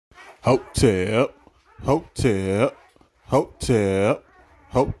Hotel, hotel, hotel,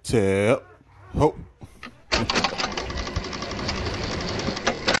 hotel, ho.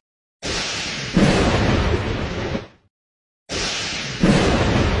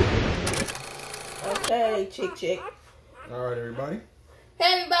 Okay, chick. All right, everybody.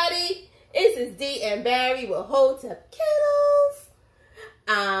 Hey, everybody. This is Dee and Barry with Hotel Kittles.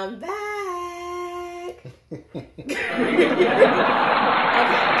 I'm back. Okay,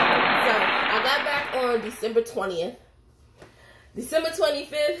 so I got back on December 20th. December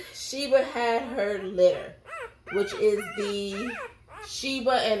 25th, Sheba had her litter, which is the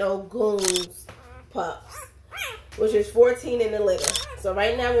Sheba and Ogun's pups, which is 14 in the litter. So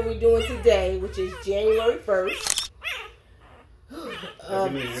right now what we're doing today, which is January 1st,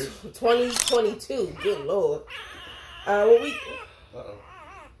 2022, good Lord.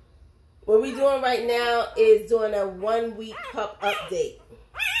 What we doing right now is doing a 1 week pup update.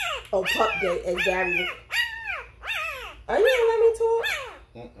 Oh, PUPDate, as Barry. Are you gonna let me talk?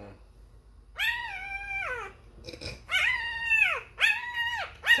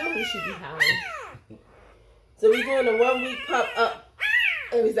 Somebody should be howling. So we're doing a 1 week pup up.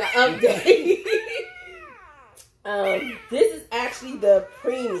 It was an update. This is actually the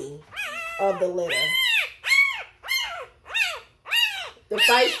preemie of the litter. The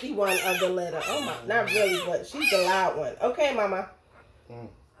feisty one of the litter. Oh my, not really, but she's the loud one. Okay, mama.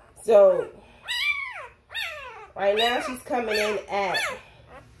 So, right now she's coming in at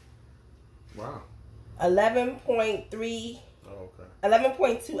 11.3,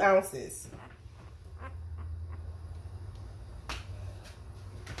 11.2 ounces.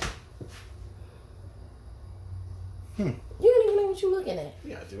 You don't even know what you're looking at.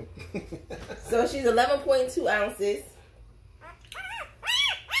 Yeah, I do. So she's 11.2 ounces.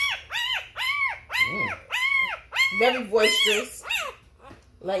 Very boisterous.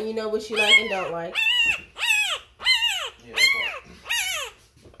 Letting you know what she like and don't like. Yeah, that's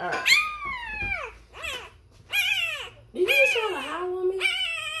right. Alright. Did you just try to howl on me?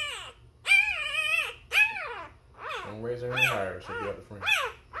 Don't raise her any higher, she'll be up the front.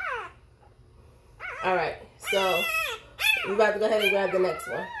 Alright, so we're about to go ahead and grab the next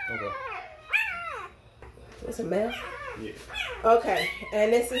one. Okay. It's a male? Yeah. Okay,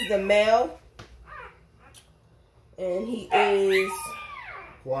 and this is the male. And he is...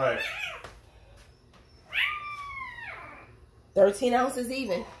 Quiet. 13 ounces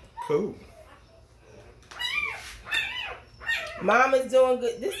even. Cool. Mom is doing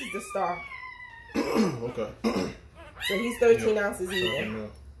good. This is the star. Okay. So he's 13 ounces even.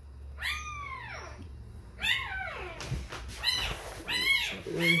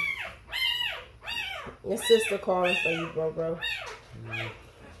 Your sister calling for you, bro.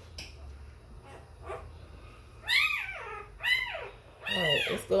 Alright,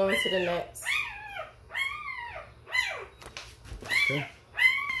 let's go on to the next.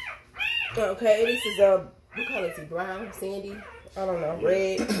 Okay, this is a, what color is he? Brown? Sandy? I don't know.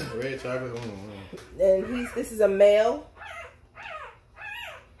 Red. Red chocolate. And this is a male.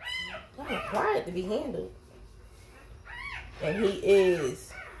 Kind of quiet to be handled. And he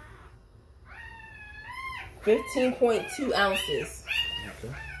is 15.2 ounces.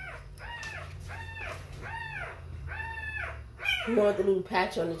 Okay. You want the little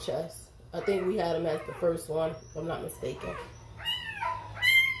patch on the chest. I think we had him as the first one, if I'm not mistaken.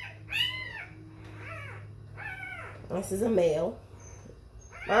 This is a male.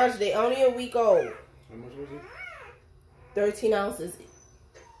 Mind you, they only a week old. How much was it? 13 ounces.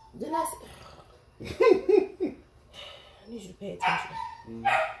 Didn't I say? I need you to pay attention.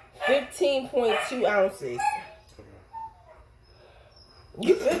 15.2 ounces.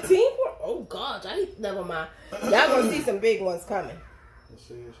 You 15? Oh gosh, never mind. Y'all gonna see some big ones coming. Let's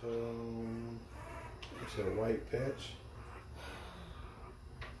see, it's a white patch.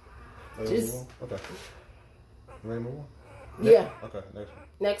 Just okay. Rainbow one? Yeah. Okay, next one.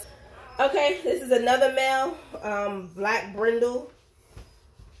 Next. Okay, this is another male, black brindle,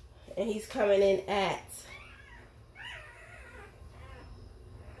 and he's coming in at.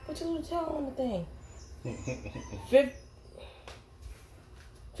 Put your little tail on the thing.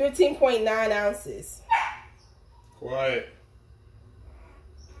 15.9 ounces. Quiet.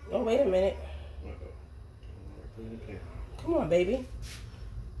 Oh, wait a minute. Come on, baby.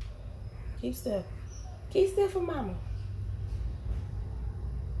 Keep still. Keep still for mama.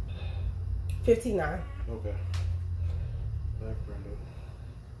 59. Okay. Black brindle.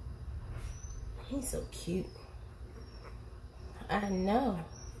 He's so cute. I know.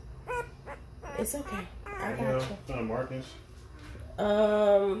 It's okay. I got you. Kind of markings.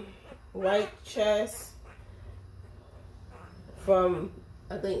 White chest from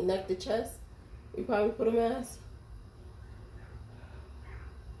I think neck to chest. We probably put him as.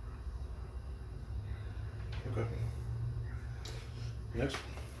 Okay. Next.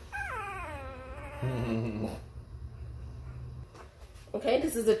 Okay,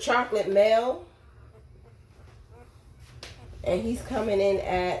 this is a chocolate male. And he's coming in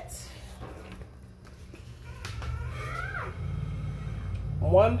at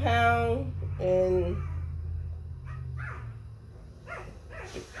 1 pound and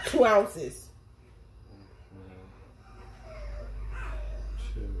 2 ounces.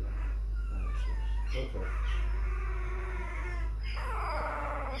 2 ounces. Okay.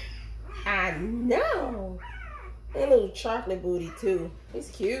 I know. And a little chocolate booty too. He's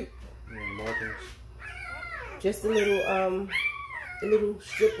cute. Markings. Just a little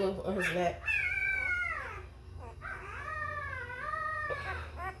strip on his neck.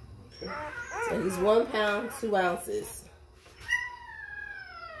 Okay. So he's 1 pound, 2 ounces.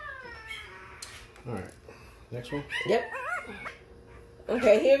 All right. Next one. Yep.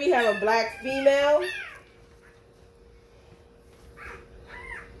 Okay, here we have a black female.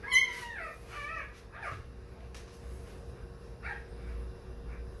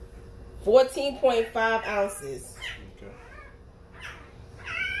 $14.5 ounces. Okay.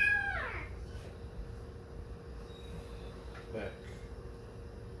 Back.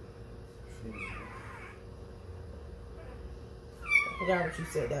 Female. I forgot what you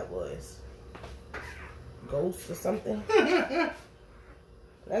said that was. Ghost or something.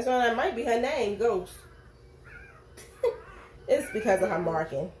 That's why that might be her name, Ghost. It's because of her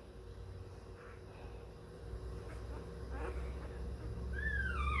marking.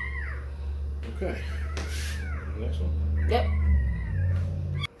 Okay. Next one. Yep.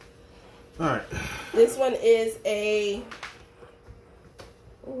 All right. This one is a.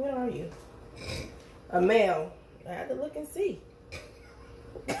 Where are you? A male. I have to look and see.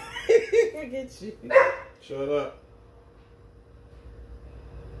 Forget you. Shut up.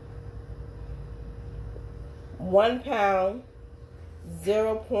 1 pound,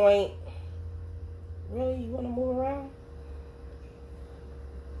 0. Really? You want to move around?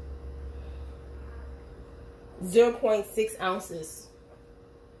 0.6 ounces.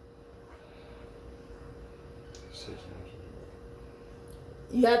 6 ounces.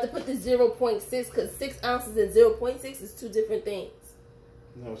 You have to put the 0.6 because 6 ounces and 0.6 is 2 different things.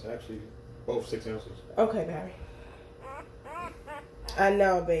 No, it's actually both 6 ounces. Okay, Barry. I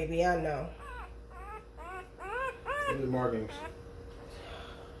know, baby. I know. Look at the markings.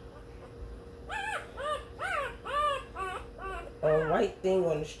 A white thing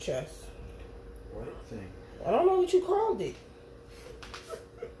on his chest. White thing. I don't know what you called it.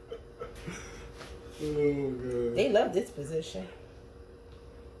 Oh, God. They love this position.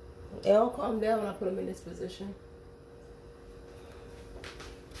 They all calm down when I put them in this position.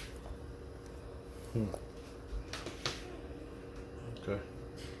 Okay.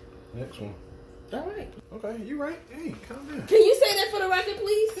 Next one. All right. Okay, you right. Hey, calm down. Can you say that for the record,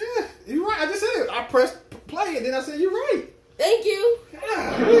 please? Yeah, you right. I just said it. I pressed play and then I said you're right. Thank you.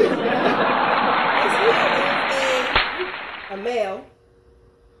 God. This is a male.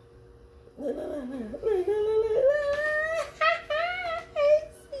 Hey,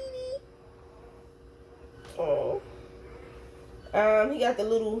 sweetie. Oh. He got the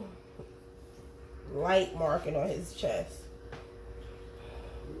little light marking on his chest.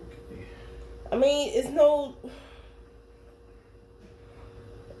 Okay. I mean, it's no.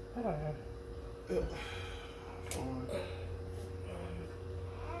 I don't know.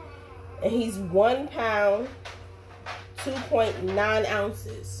 And he's 1 pound, 2.9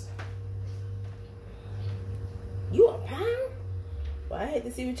 ounces. You a pound? Well, I had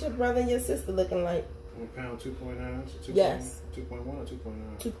to see what your brother and your sister looking like. 1 pound, 2.9 ounces? Yes. 2.1 or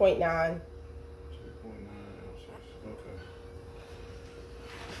 2.9? 2.9. 2.9 ounces.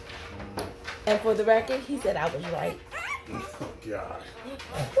 Okay. And for the record, he said I was right. Oh, God.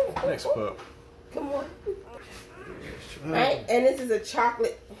 Next pup. Come on. Right? And this is a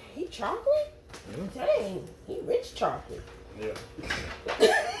chocolate. He chocolate? Yeah. Dang. He rich chocolate. Yeah.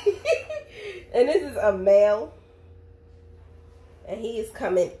 And this is a male. And he is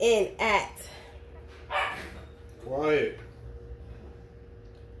coming in at. Quiet.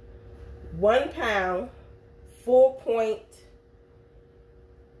 1 pound, 4.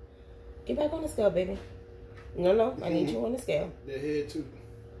 Get back on the scale, baby. No, I need you on the scale. Their head too.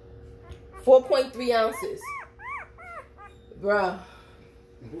 4.3 ounces. Bruh.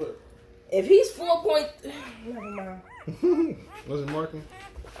 What? If he's 4. Never mind. Was it marking?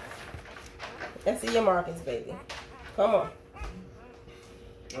 Let's see your markings, baby. Come on.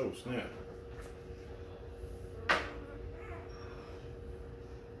 Oh, snap.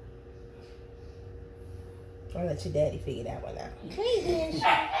 I'll let your daddy figure that one out. Hey, then.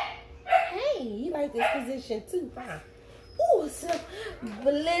 Hey, you like this position too, huh? Ooh, so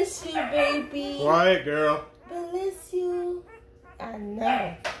bless you, baby. Quiet, girl. Bless you. I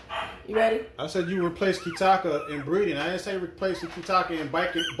know. You ready? I said you replace Kitaka in breeding. I didn't say replace Kitaka in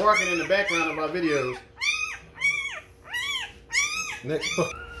barking in the background of our videos. Next.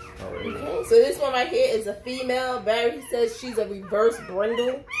 Okay, so this one right here is a female. Barry says she's a reverse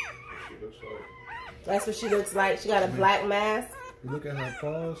brindle. She looks like. That's what she looks like. She got a black mask. You look at her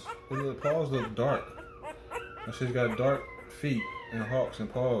paws. Her paws look dark. And she's got dark feet and hawks and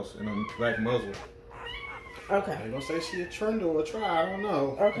paws and a black muzzle. Okay. I'm gonna say she a trundle or try. I don't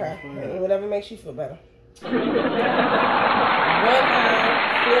know. Okay. Whatever makes you feel better. 1 pound,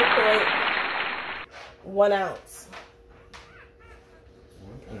 4.1 ounce.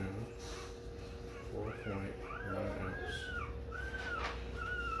 1 pound, 4.1 ounce.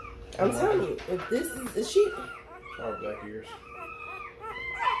 I'm telling you, if this is she. Or black ears.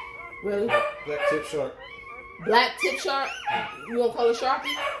 Really? Black tip shark. Black tip shark? You gonna call it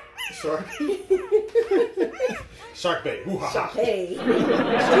Sharpie? Sharpie. Shark bait. Woo-ha. Shark bait. She's a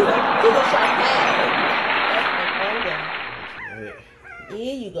shark bait.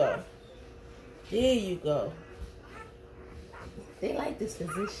 Here you go. There you go. They like this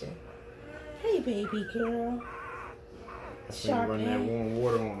position. Hey, baby girl. Shark run that warm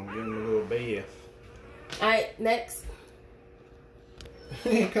water on them. Give them a little bath. All right, next.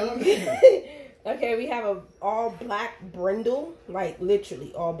 Ain't coming. Okay, we have a all black brindle, like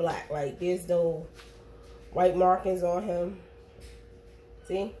literally all black. Like there's no white markings on him.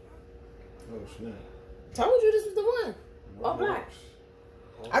 See? Oh snap! Told you this was the one. All black.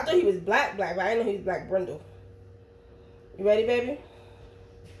 I thought he was black, but I didn't know he was black brindle. You ready, baby?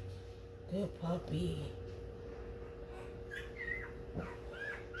 Good puppy.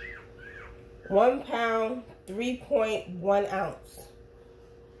 1 pound, 3.1 ounce.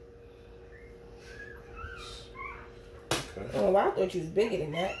 Okay. Oh, well, I thought you was bigger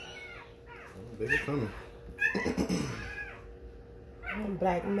than that. Oh, bigger coming.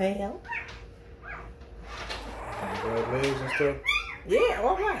 Black male. Black legs and stuff. Yeah,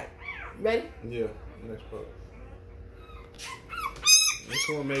 all right. Ready? Yeah, next pup. This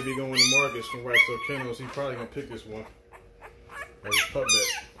one may be going to Marcus from Wax Up Kennels. He's probably gonna pick this one. Or his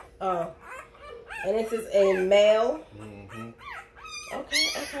PUPDate. Oh. And this is a male. Mm-hmm. Okay,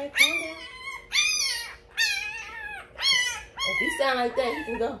 calm down. If he sound like that, he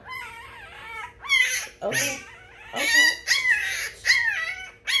can go. Okay.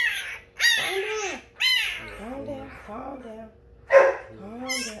 Calm down.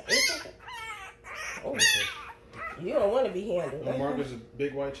 It's okay. Oh, you don't want to be handled. Marcus is a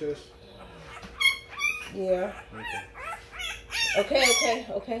big white chest? Yeah. Okay.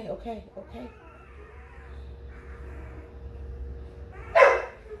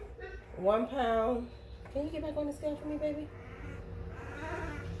 1 pound. Can you get back on the scale for me, baby?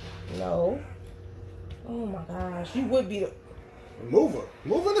 No. Oh my gosh. You would be the Mover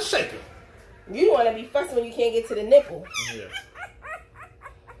the shaker. You want to be fussing when you can't get to the nipple. Yeah.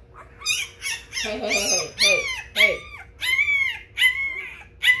 Hey.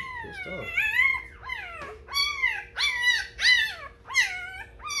 Good stuff.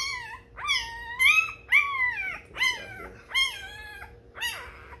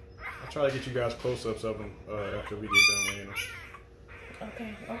 I'll try to get you guys close-ups of them after we get done weighing them.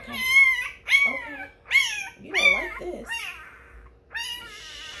 Okay. You don't like this.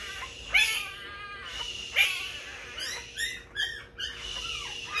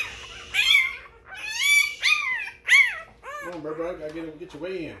 Come on, bro. I gotta get your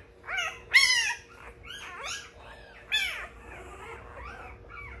weigh in.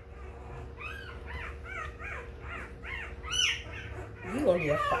 You gonna be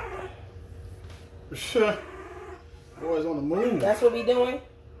a father. Boys on the move. That's what we doing?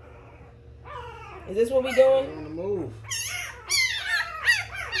 Is this what we doing? On the move.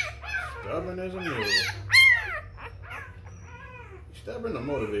 Stubborn as a mule. Stubborn or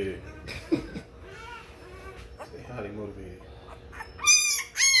motivated? Say highly motivated.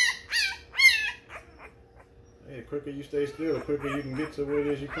 Hey, the quicker you stay still, the quicker you can get to what it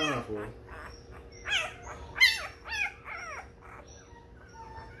is you're crying for.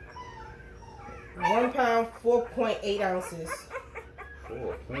 £1 pound, 4.8 ounces.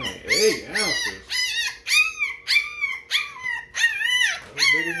 4.8 ounces. That's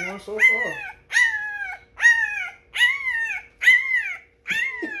the biggest one so far.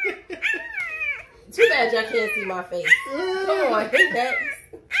 Too bad y'all can't see my face. Come on, hit that.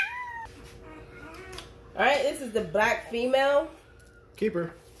 Alright, this is the black female. Keep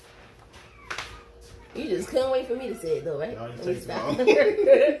her. You just couldn't wait for me to say it though, right? No, you take long.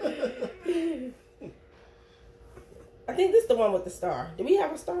 I think this is the one with the star. Did we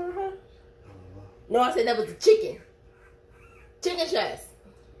have a star on her? No, I said that was the chicken. Chicken chest.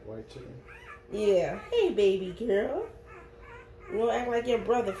 White chicken? Yeah. Hey, baby girl. You don't act like your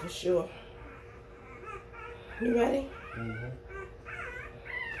brother for sure. You ready? Mm-hmm.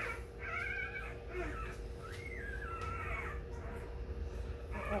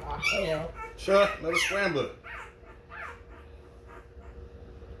 Oh, hell. Sure, another scrambler.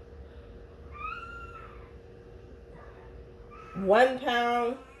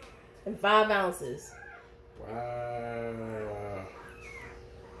 £1 and 5 ounces. Wow.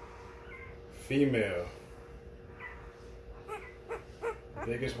 Female.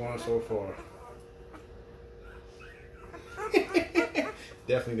 Biggest one so far.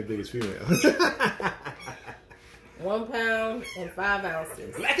 Definitely the biggest female. £1 and 5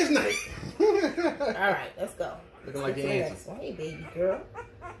 ounces. Black as night. Alright, let's go. Looking like Auntie. Next one. Hey, baby girl.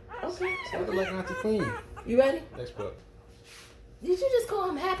 Okay. Looking like Auntie Queen. You ready? Next pup. Did you just call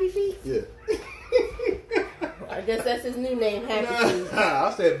him Happy Feet? Yeah. I guess that's his new name, Happy Feet.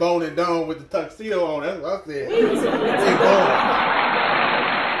 I said bone and dome with the tuxedo on. That's what I said. Big bone.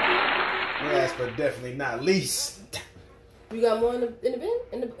 Last but definitely not least. You got more in the bin?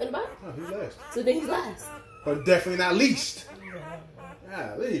 In the box? Oh, he's last. So then he's last. But definitely not least.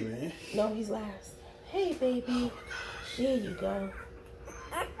 Golly, man. No, he's last. Hey, baby. There you go.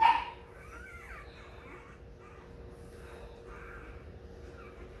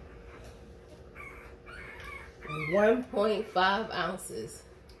 $1.5 ounces.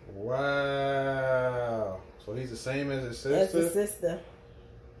 Wow. So he's the same as his sister? That's his sister.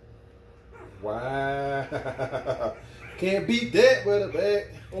 Wow. Can't beat that with a bag.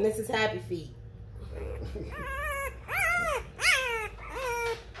 And this is Happy Feet.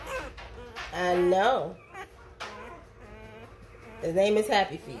 I know. His name is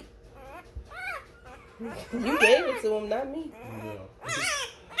Happy Feet. You gave it to him, not me. No.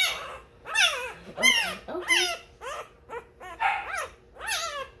 Okay, okay.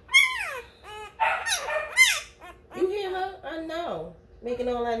 You hear her? I know. Making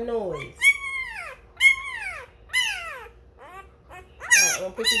all that noise. Alright, I'm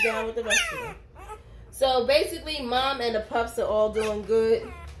gonna put you down with the rest of them. So basically, Mom and the pups are all doing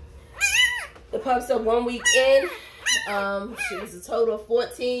good. The pups are 1 week in. She was a total of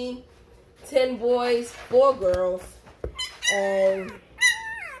 14. 10 boys, 4 girls. And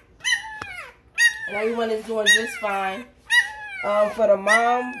everyone is doing just fine. For the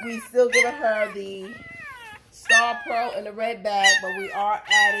mom, we still giving her the Star Pro in the red bag, but we are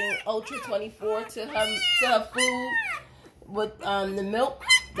adding Ultra 24 to her food with the milk.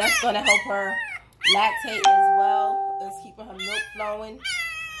 That's going to help her lactate as well. It's keeping her milk flowing.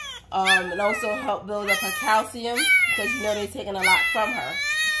 And also help build up her calcium, because you know they're taking a lot from her.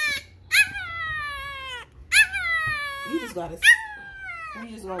 You just gonna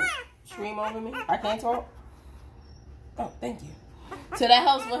scream over me? I can't talk? Oh, thank you. So that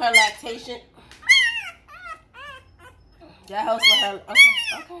helps with her lactation. That helps with her.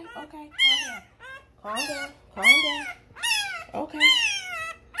 Okay. Calm down. Okay.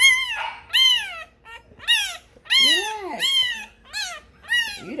 Relax.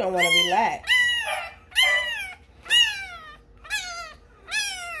 You don't want to relax.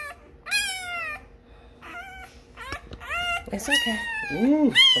 It's okay.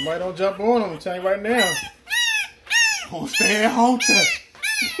 Ooh, somebody don't jump on him. I'm telling you right now. Don't stay at home.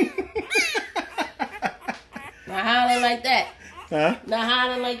 Not hollering like that. Huh? Not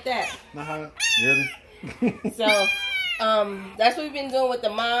hollering like that. Not hollering. Really? So, that's what we've been doing with the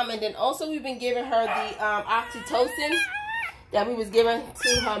mom, and then also we've been giving her the oxytocin that we was giving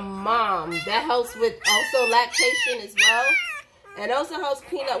to her mom. That helps with also lactation as well, and also helps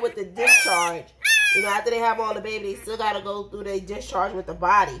clean up with the discharge. You know, after they have all the baby, they still got to go through their discharge with the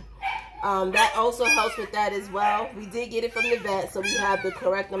body. That also helps with that as well. We did get it from the vet, so we have the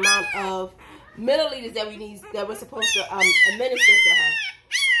correct amount of milliliters that we're supposed to administer to her.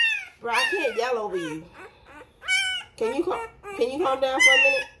 Bro, I can't yell over you. Can you calm down for a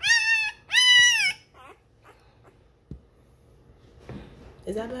minute?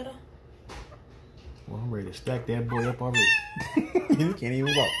 Is that better? Well, I'm ready to stack that boy up already. You can't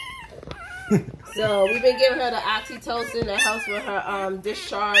even walk. So we've been giving her the oxytocin that helps with her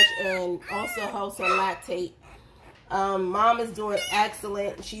discharge and also helps her lactate. Mom is doing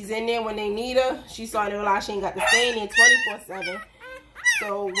excellent. She's in there when they need her. She's starting to realize she ain't got to stay in there 24/7.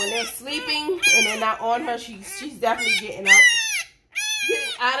 So when they're sleeping and they're not on her, she's definitely getting up,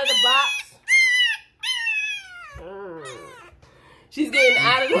 getting out of the box. She's getting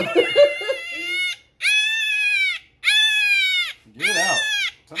out of the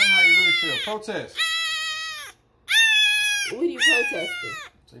protest. What are you protesting?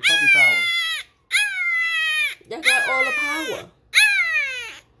 Say puppy power. Y'all got all the power.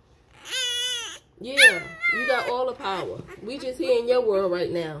 Yeah, you got all the power. We just here in your world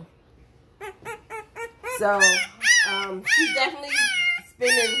right now. So, she's definitely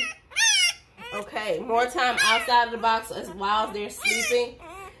spending, more time outside of the box as while they're sleeping.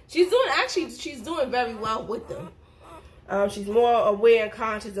 She's doing very well with them. She's more aware and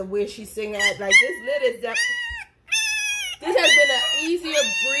conscious of where she's sitting at. Like, this litter this has been an easier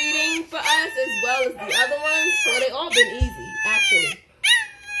breeding for us as well as the other ones. Well, they all been easy, actually.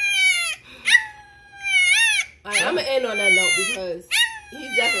 All right, I'm going to end on that note because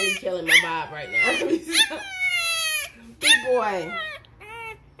he's definitely killing my vibe right now. Big boy.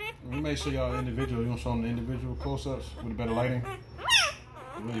 We make sure y'all individual. You don't show them the individual close-ups with better lighting.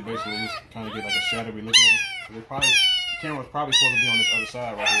 You really basically just kind of get like a shadowy look at them. So the camera's probably supposed to be on this other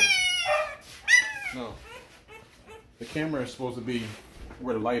side right here. No. The camera is supposed to be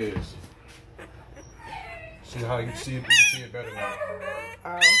where the light is. See how you see it? You can see it better now.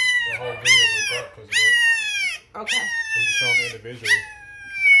 Oh. The whole video was dark because of that. Okay. So you can show them individually.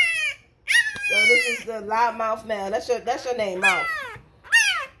 So this is the loudmouth male. That's your name, Mouth.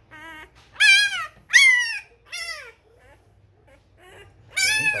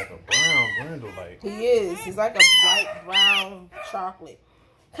 He's like a brown brindle, like. He is. He's like a light brown chocolate.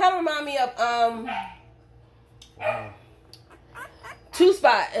 Kind of remind me of Wow. Two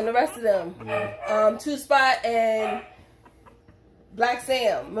Spot and the rest of them. Yeah. Two Spot and Black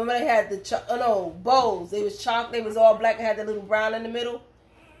Sam. Remember they had the bows. They was chocolate. They was all black and had the little brown in the middle.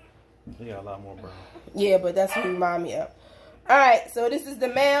 He got a lot more brown. Yeah, but that's what he remind me of. All right, so this is the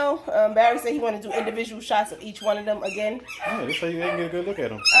male. Barry said he wanted to do individual shots of each one of them again. Yeah, this so you can get a good look at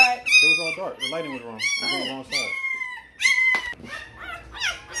them. All right. It was all dark. The lighting was wrong. It was on the wrong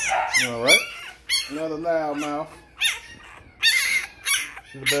side. All right. Another loud mouth.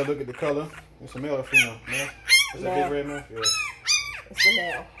 She's a better look at the color. It's a male or female? Male? It's a big red mouth? Yeah. It's the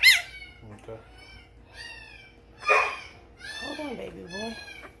male. Okay. Hold on, baby boy.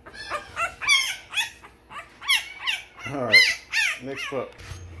 All right. Next pup.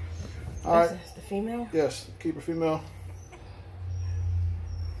 All right. Is the female? Yes. Keep a female.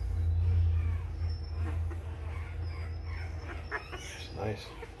 It's nice.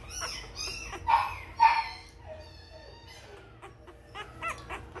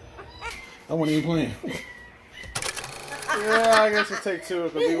 I wasn't even playing. Yeah, I guess it take two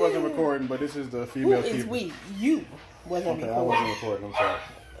because we wasn't recording, but this is the female keeper. Who is we? You wasn't recording. I wasn't recording, I'm sorry.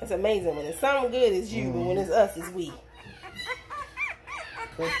 It's amazing. When it's something good, it's you, but when it's us, it's we.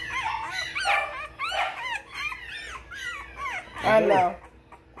 Okay. I know.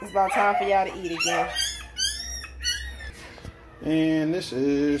 It's about time for y'all to eat again. And this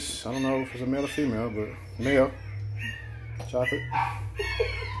is, I don't know if it's a male or female, but male. Chocolate.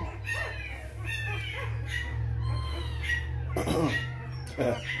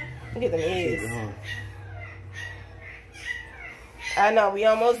 Look at them ears. I know, we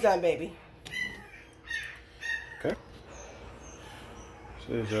almost done, baby. Okay.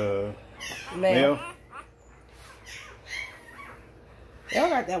 This is male. Y'all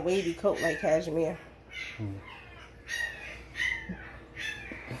got that wavy coat like cashmere.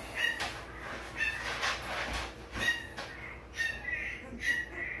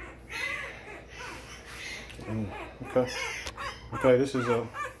 Okay. Okay, this is a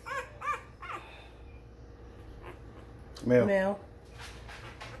male. Male.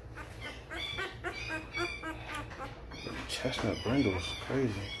 Chestnut brindles,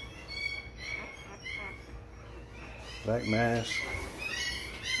 crazy. Black mask.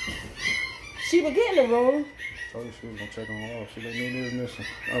 She would get in the room. Told you she was gonna check on all. She let me know it was missing.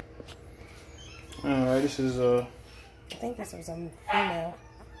 Alright, this is I think this was a female.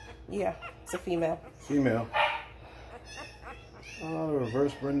 Yeah, it's a female. Female. Oh,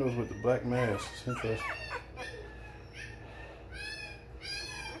 reverse brindles with the black mask. It's interesting.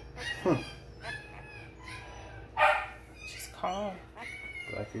 Huh. She's calm.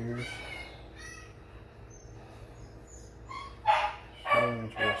 Black ears. So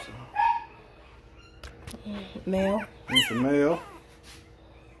interesting. Male. It's a male.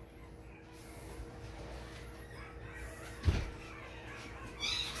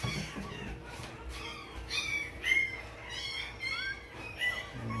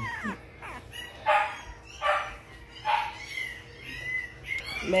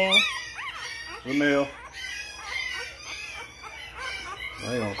 Male. The male.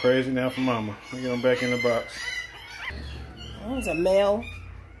 They going crazy now for mama. We get them back in the box. That was a male.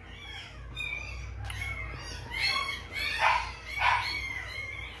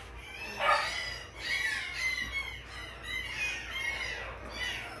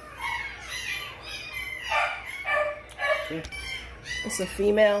 It's a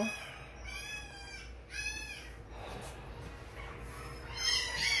female.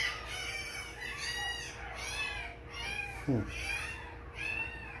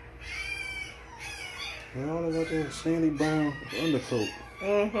 Well, all about that sandy brown undercoat.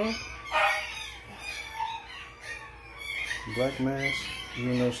 Black mask,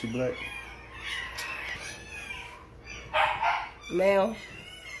 even though she black. Male.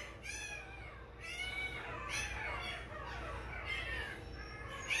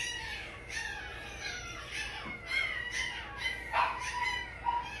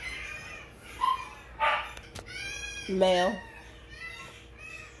 Male.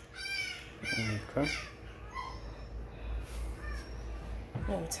 Okay.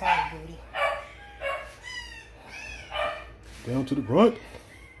 Oh, tired booty. Down to the grunt.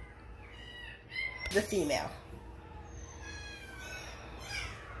 The female.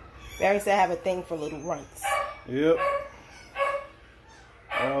 Barry said I have a thing for little runts. Yep.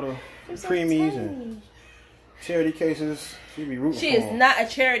 All the preemies and charity cases. She be rooting She for is them. not a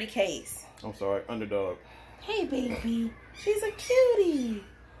charity case. I'm sorry, underdog. Hey, baby. She's a cutie.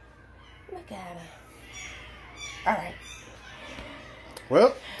 Look at her. All right.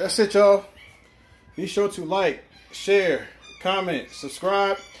 Well, that's it, y'all. Be sure to like, share, comment,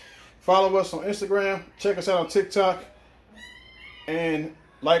 subscribe. Follow us on Instagram. Check us out on TikTok. And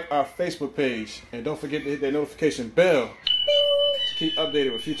like our Facebook page. And don't forget to hit that notification bell to keep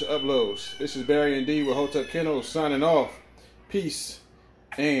updated with future uploads. This is Barry and D with Hotep Kennels signing off. Peace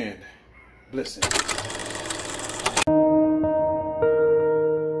and blessings.